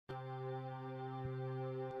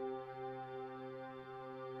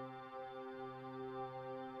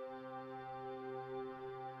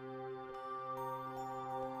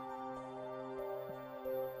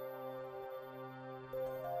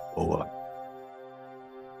Whoa,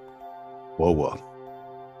 whoa, whoa,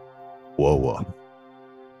 whoa, whoa.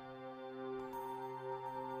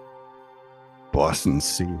 Boston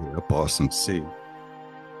C here, Boston C.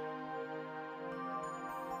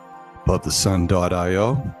 Above the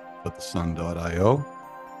sun.io, above the sun.io.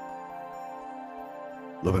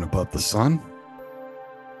 Living above the sun.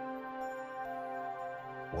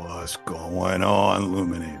 What's going on,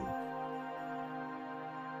 Luminator?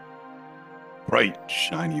 Bright,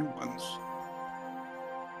 shiny ones.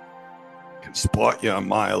 Can spot you a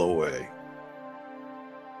mile away.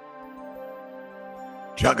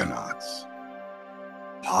 Juggernauts.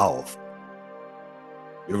 Powerful.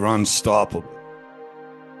 You're unstoppable.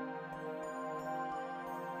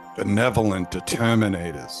 Benevolent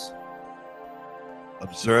determinators.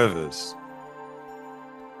 Observers.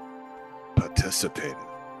 Participators.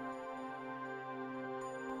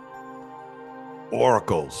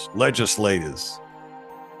 Oracles, legislators,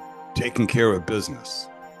 taking care of business.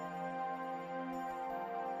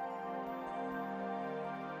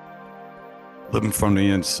 Living from the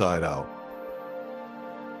inside out.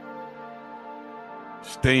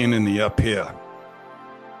 Staying in the up here.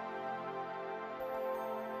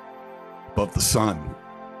 Above the sun.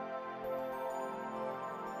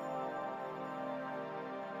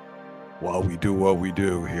 While we do what we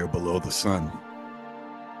do here below the sun.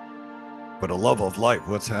 For the love of life,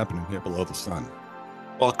 what's happening here below the sun?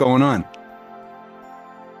 A lot going on.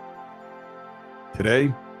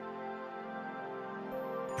 Today,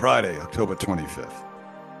 Friday, October 25th.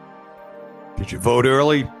 Did you vote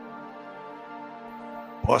early?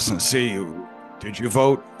 Boston C, did you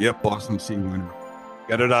vote? Yep, Boston C winner.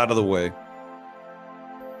 Get it out of the way.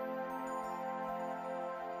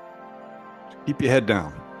 Keep your head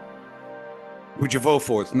down. Who'd you vote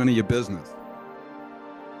for? It's none of your business.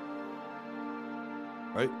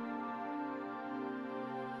 Right?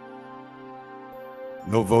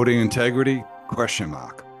 No voting integrity? Question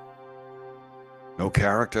mark. No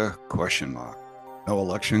character? Question mark. No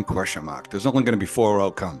election? Question mark. There's only going to be 4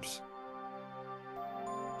 outcomes.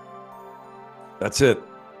 That's it.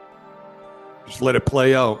 Just let it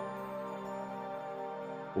play out.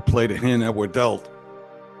 We'll play the hand that we're dealt.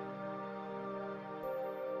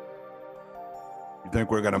 You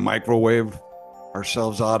think we're going to microwave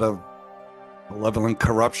ourselves out of malevolent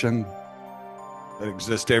corruption that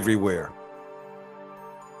exists everywhere?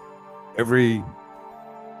 Every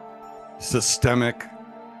systemic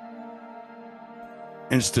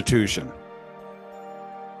institution.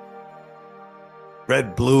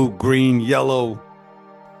 Red, blue, green, yellow.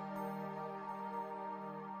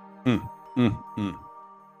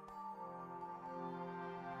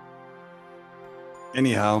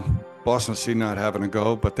 Anyhow, Boston C not having a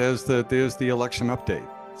go, but there's the election update.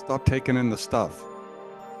 Stop taking in the stuff.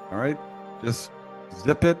 All right? Just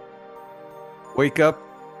zip it. Wake up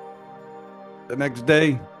the next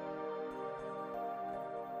day.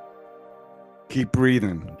 Keep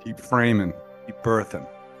breathing. Keep framing. Keep birthing.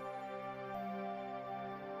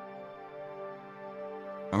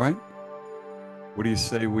 All right? What do you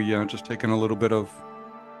say we just taking a little bit of,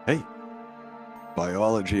 hey,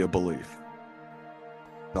 biology of belief.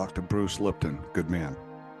 Dr. Bruce Lipton, good man.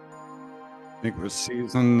 I think it was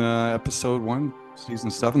episode 1,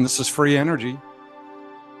 season 7. This is free energy.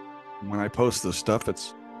 When I post this stuff,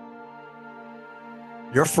 it's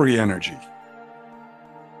your free energy.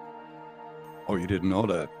 Oh, you didn't know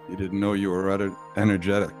that. You didn't know you were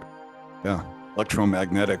energetic. Yeah,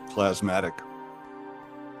 electromagnetic, plasmatic.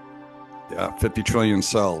 Yeah, 50 trillion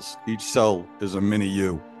cells. Each cell is a mini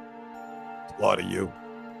you. It's a lot of you.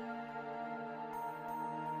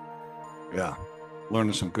 Yeah,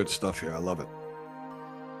 learning some good stuff here. I love it.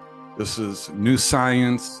 This is new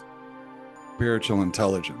science, spiritual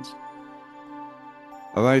intelligence.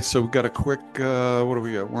 All right, so we've got a quick, what do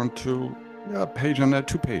we got? 1, 2, yeah, page on that,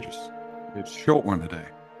 2 pages. It's a short one today,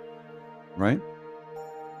 right?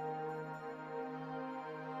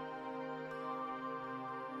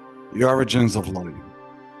 The origins of life.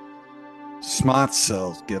 Smart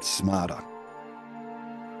cells get smarter.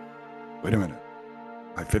 Wait a minute.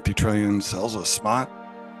 My 50 trillion cells are smart?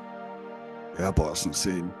 Yeah, Boston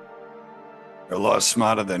C. They're a lot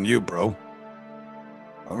smarter than you, bro.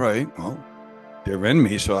 All right, well, they're in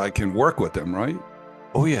me so I can work with them, right?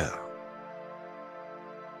 Oh, yeah.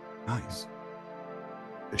 Nice.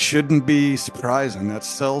 It shouldn't be surprising that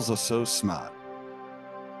cells are so smart.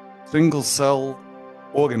 Single-cell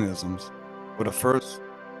organisms were the first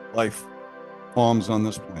life forms on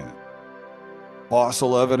this planet.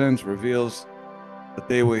 Fossil evidence reveals that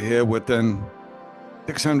they were here within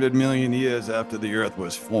 600 million years after the Earth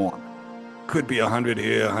was formed. Could be 100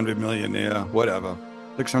 here, 100 million there, whatever.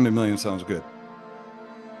 600 million sounds good.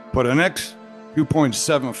 For the next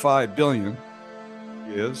 2.75 billion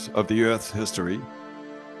years of the Earth's history,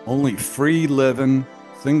 only free-living,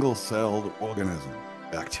 single-celled organisms,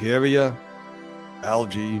 bacteria,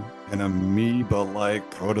 algae, and amoeba-like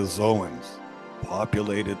protozoans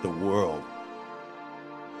populated the world.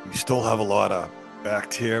 We still have a lot of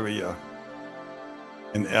bacteria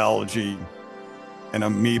and algae and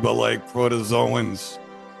amoeba-like protozoans.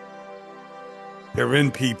 They're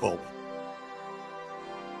in people.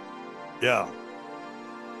 Yeah.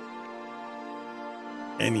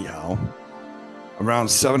 Anyhow, around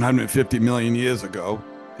 750 million years ago,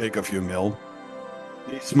 take a few mil,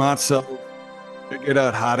 these smart cells figured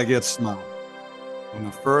out how to get smart. When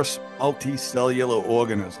the first multicellular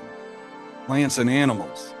organism, plants and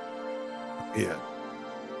animals, appeared.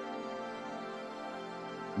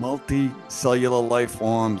 Multicellular life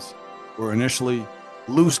forms were initially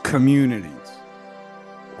loose communities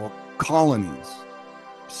or colonies,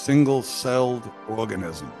 single-celled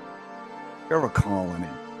organisms. You're a colony.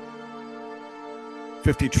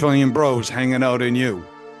 50 trillion bros hanging out in you.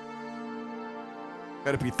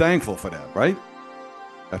 Got to be thankful for that, right?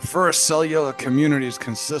 At first, cellular communities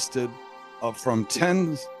consisted of from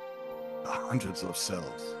tens to hundreds of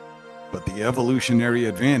cells. But the evolutionary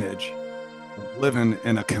advantage of living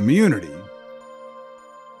in a community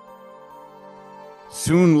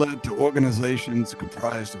soon led to organizations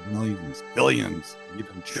comprised of millions, billions,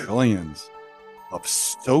 even trillions of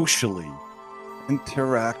socially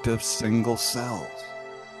interactive single cells.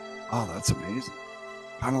 Oh, that's amazing.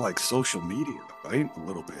 Kind of like social media, right? A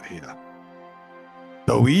little bit here.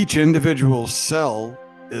 Though each individual cell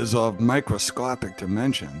is of microscopic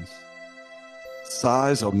dimensions,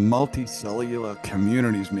 size of multicellular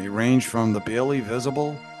communities may range from the barely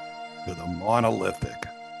visible to the monolithic.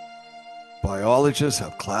 Biologists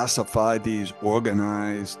have classified these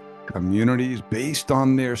organized communities based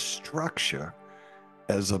on their structure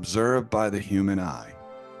as observed by the human eye.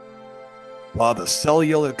 While the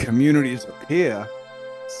cellular communities appear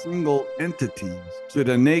single entities to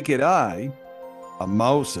the naked eye, a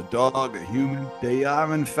mouse, a dog, a human, they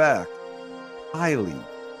are in fact highly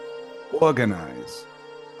organized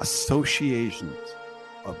associations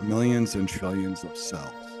of millions and trillions of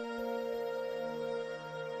cells.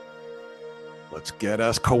 Let's get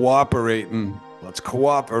us cooperating. Let's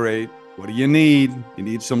cooperate. What do you need? You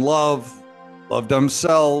need some love. Love them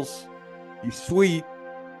cells. Be sweet.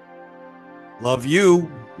 Love you.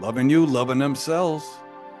 Loving you, loving themselves.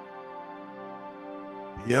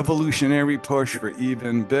 The evolutionary push for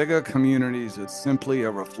even bigger communities is simply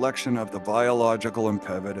a reflection of the biological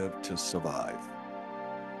imperative to survive.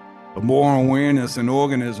 The more awareness an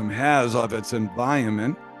organism has of its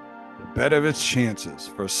environment, the better its chances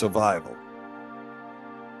for survival.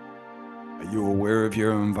 Are you aware of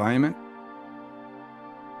your environment?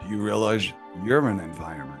 Do you realize you're an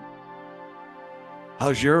environment?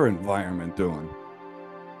 How's your environment doing?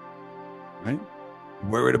 Right?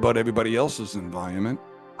 Worried about everybody else's environment.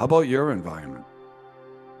 How about your environment?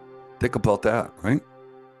 Think about that, right?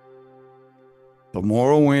 The more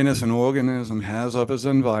awareness an organism has of its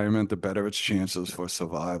environment, the better its chances for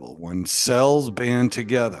survival. When cells band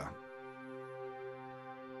together,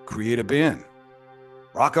 create a band.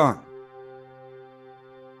 Rock on.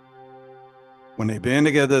 When they band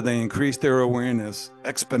together, they increase their awareness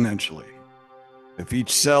exponentially. If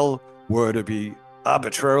each cell were to be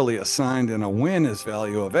arbitrarily assigned an awareness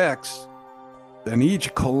value of X, then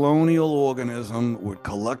each colonial organism would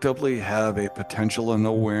collectively have a potential and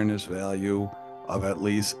awareness value of at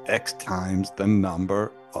least X times the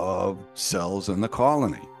number of cells in the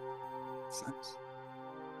colony.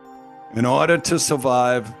 In order to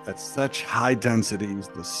survive at such high densities,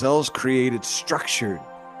 the cells created structured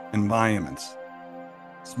environments.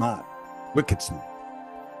 Smart, wicked smart.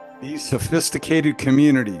 These sophisticated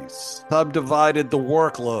communities subdivided the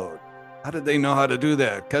workload. How did they know how to do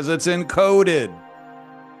that? Because it's encoded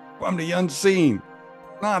from the unseen.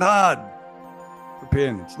 Not hard.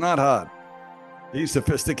 It's not hard. These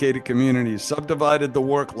sophisticated communities subdivided the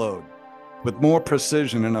workload with more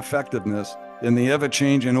precision and effectiveness than the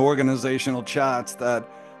ever-changing organizational charts that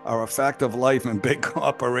are a fact of life in big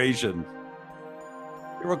corporations.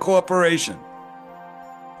 You're a corporation.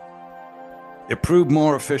 It proved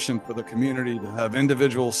more efficient for the community to have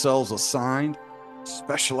individual cells assigned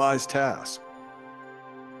specialized tasks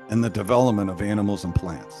in the development of animals and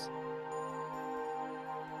plants.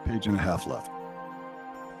 Page and a half left.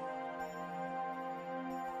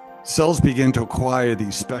 Cells begin to acquire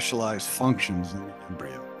these specialized functions in the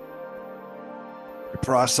embryo. A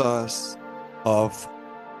process of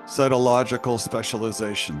cytological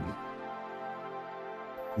specialization.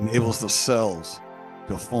 enables the cells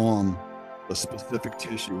to form the specific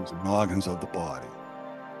tissues and organs of the body.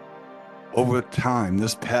 Over time,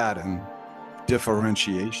 this pattern of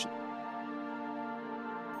differentiation,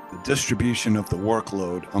 the distribution of the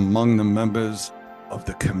workload among the members of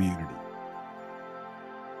the community,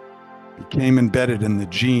 became embedded in the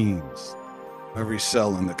genes of every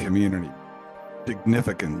cell in the community,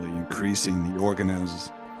 significantly increasing the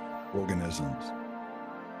organism's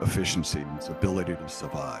efficiency and its ability to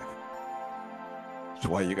survive. That's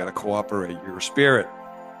why you got to cooperate your spirit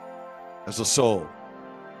as a soul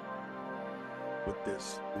with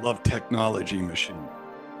this love technology machine.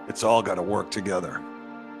 It's all got to work together.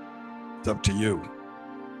 It's up to you.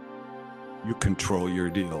 You control your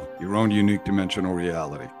deal, your own unique dimensional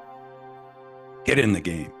reality. Get in the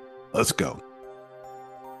game. Let's go.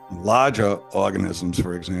 In larger organisms,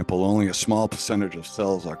 for example, only a small percentage of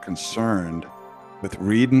cells are concerned with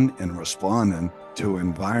reading and responding to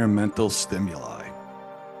environmental stimuli.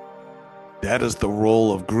 That is the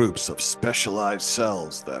role of groups of specialized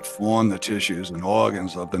cells that form the tissues and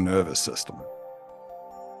organs of the nervous system.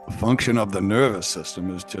 The function of the nervous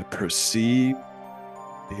system is to perceive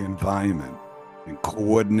the environment and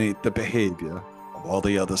coordinate the behavior of all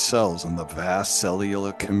the other cells in the vast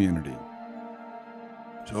cellular community.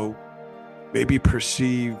 So maybe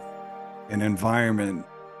perceive an environment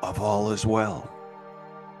of all is well.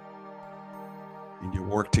 And you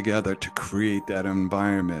work together to create that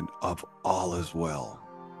environment of all is well.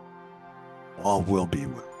 All will be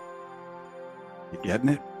well. You getting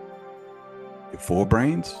it? Your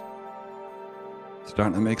forebrains?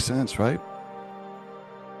 Starting to make sense, right?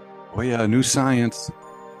 Oh yeah, new science.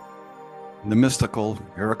 The mystical,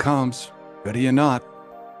 here it comes. Ready or not.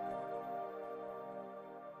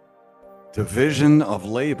 Division of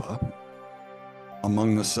labor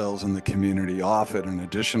among the cells in the community offered an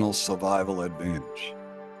additional survival advantage.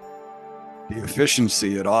 The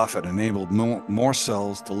efficiency it offered enabled more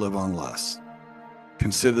cells to live on less.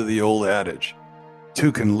 Consider the old adage,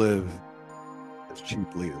 two can live as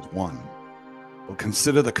cheaply as one. Well,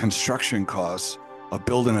 consider the construction costs of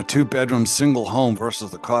building a 2-bedroom single home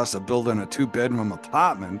versus the cost of building a 2-bedroom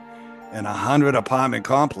apartment in a 100-apartment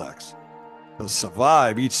complex. To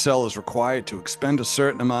survive, each cell is required to expend a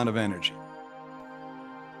certain amount of energy.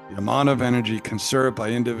 The amount of energy conserved by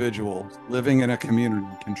individuals living in a community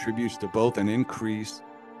contributes to both an increased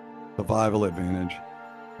survival advantage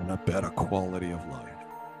and a better quality of life.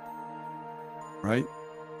 Right?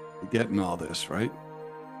 You're getting all this, right?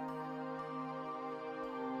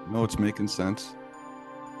 You know it's making sense.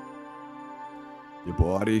 Your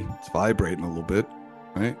body, it's vibrating a little bit,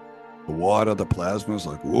 right? The water, the plasma is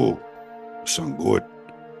like, whoa, sound good.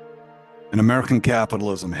 In American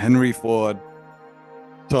capitalism, Henry Ford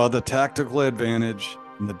saw the tactical advantage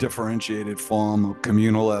in the differentiated form of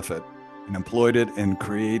communal effort and employed it in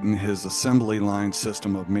creating his assembly line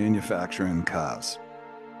system of manufacturing cars.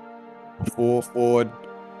 Before Ford,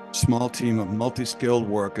 a small team of multi-skilled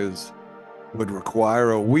workers would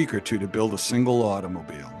require a week or two to build a single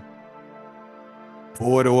automobile.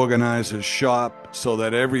 Ford organized his shop so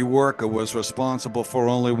that every worker was responsible for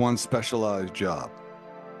only one specialized job.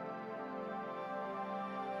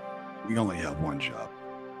 We only have one job.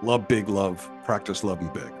 Love big love, practice loving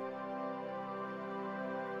big.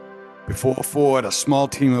 Before Ford, a small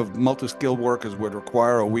team of multi-skilled workers would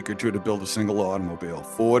require a week or two to build a single automobile.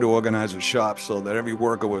 Ford organized a shop so that every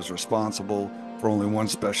worker was responsible for only one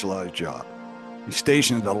specialized job. He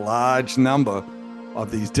stationed a large number of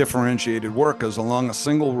these differentiated workers along a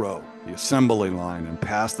single row, the assembly line, and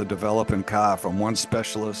passed the developing car from one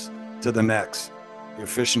specialist to the next. The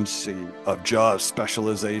efficiency of job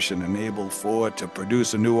specialization enabled Ford to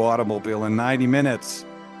produce a new automobile in 90 minutes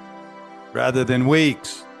rather than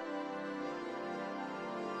weeks.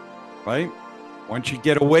 Right? Once you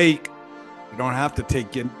get awake, you don't have to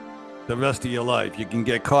take it the rest of your life. You can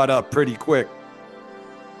get caught up pretty quick.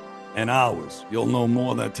 In hours. You'll know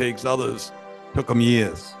more than it takes others. Took them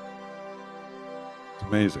years. It's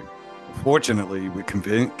amazing. Fortunately, we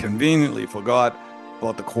conveniently forgot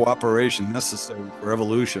about the cooperation necessary for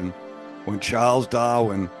evolution when Charles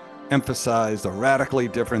Darwin emphasized a radically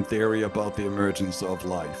different theory about the emergence of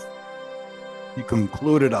life. He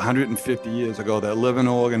concluded 150 years ago that living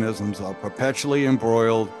organisms are perpetually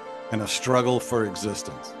embroiled in a struggle for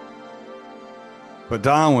existence. For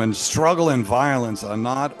Darwin, struggle and violence are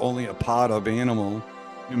not only a part of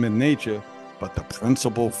human nature, but the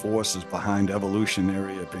principal forces behind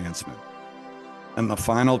evolutionary advancement. In the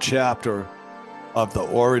final chapter of The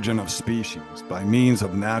Origin of Species, by means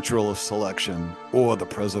of natural selection or the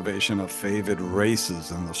preservation of favored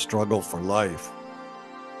races in the struggle for life,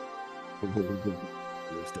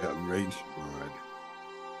 There's that race word.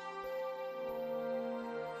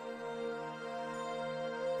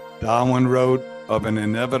 Darwin wrote of an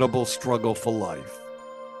inevitable struggle for life,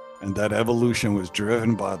 and that evolution was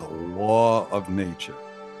driven by the law of nature,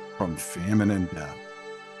 from famine and death.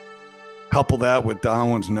 Couple that with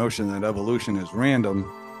Darwin's notion that evolution is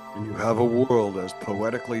random, and you have a world as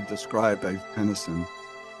poetically described by Tennyson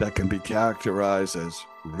that can be characterized as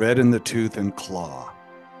red in the tooth and claw,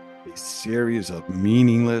 a series of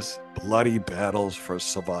meaningless, bloody battles for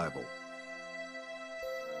survival.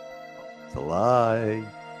 It's a lie.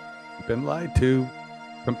 You've been lied to,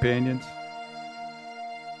 companions.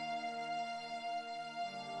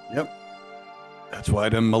 Yep. That's why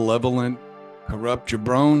them malevolent, corrupt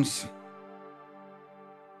jabrones,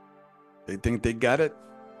 they think they got it.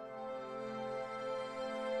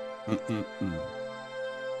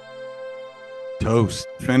 Toast.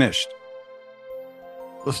 Finished.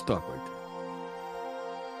 Let's stop right there.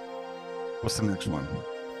 What's the next one?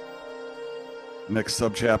 Next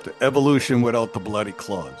subchapter, evolution without the bloody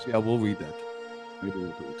claws. Yeah, we'll read that. Maybe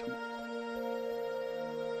we'll do it tonight.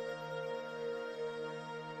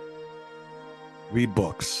 Read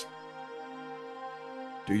books.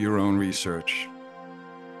 Do your own research.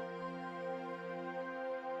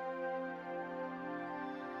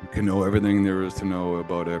 You can know everything there is to know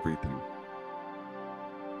about everything.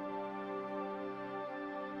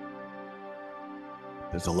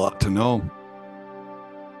 There's a lot to know.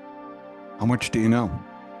 How much do you know?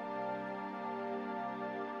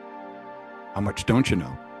 How much don't you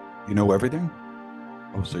know? You know everything?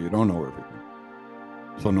 Oh, so you don't know everything.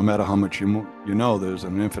 So no matter how much you know, there's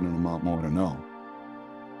an infinite amount more to know.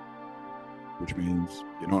 Which means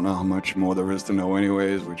you don't know how much more there is to know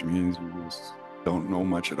anyways, which means you just don't know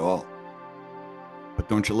much at all. But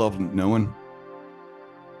don't you love knowing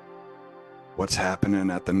what's happening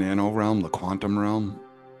at the nano realm, the quantum realm,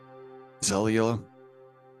 cellular,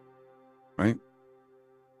 right?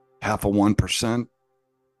 0.5%.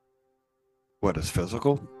 What is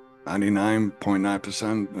physical?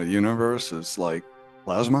 99.9% of the universe is like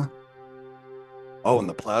plasma. Oh, and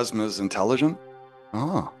the plasma is intelligent?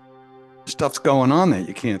 Oh, stuff's going on that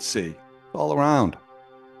you can't see. It's all around.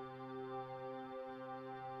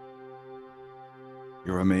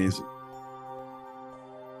 You're amazing.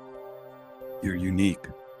 You're unique.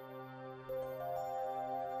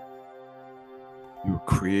 You were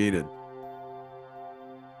created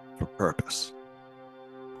for purpose.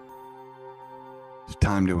 It's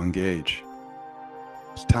time to engage.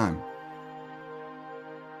 It's time.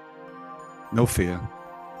 No fear.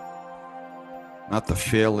 Not the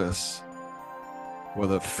fearless or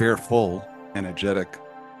the fearful, energetic,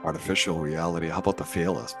 artificial reality. How about the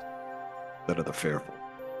fearless instead of the fearful?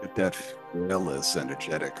 Get that fearless,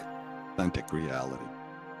 energetic, authentic reality.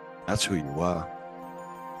 That's who you are.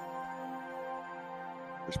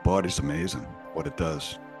 This body's amazing. What it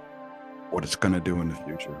does. What it's going to do in the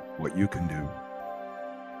future. What you can do.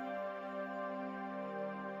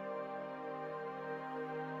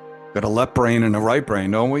 Got a left brain and a right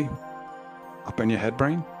brain, don't we? Up in your head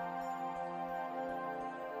brain?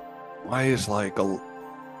 Why is like a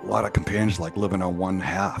lot of companions like living on one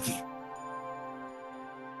half?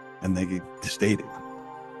 And they get stated.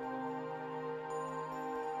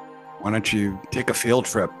 Why don't you take a field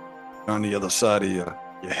trip on the other side of your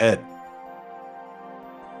head?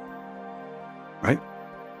 Right?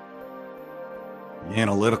 The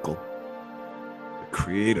analytical, the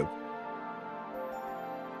creative.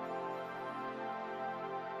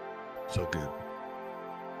 So good.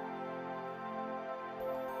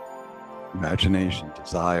 Imagination,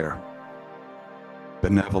 desire,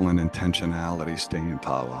 benevolent intentionality, staying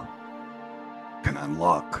power can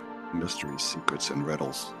unlock mysteries, secrets, and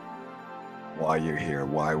riddles. Why you're here,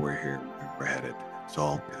 why we're here, where we're headed. It's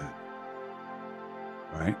all good.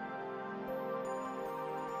 Right?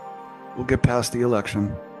 We'll get past the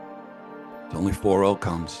election. It's only 4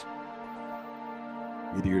 outcomes.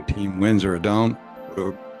 Either your team wins or it don't,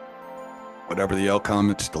 or whatever the outcome,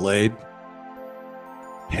 it's delayed.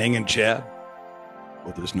 Hanging Chad,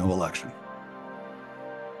 well, there's no election.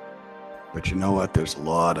 But you know what? There's a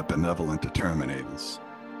lot of benevolent determinators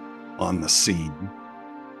on the scene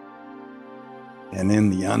and in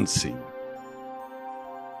the unseen.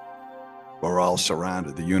 We're all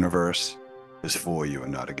surrounded. The universe is for you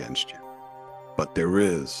and not against you. But there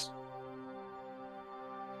is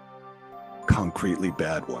concretely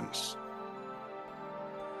bad ones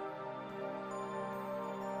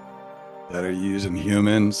that are using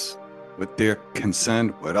humans with their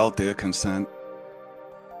consent, without their consent.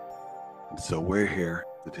 And so we're here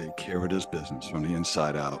to take care of this business from the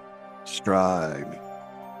inside out. Strive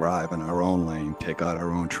drive in our own lane, take out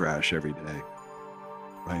our own trash every day,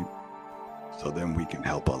 right? So then we can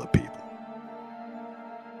help other people.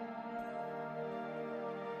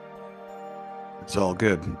 It's all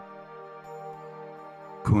good.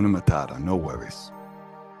 Kuna Matata, no worries.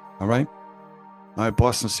 All right? All right,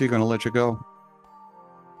 Boston C, gonna let you go.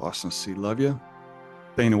 Boston C, love you.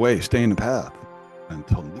 Stay in the way, stay in the path.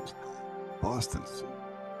 Until next time, Boston C,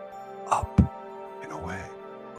 up and away.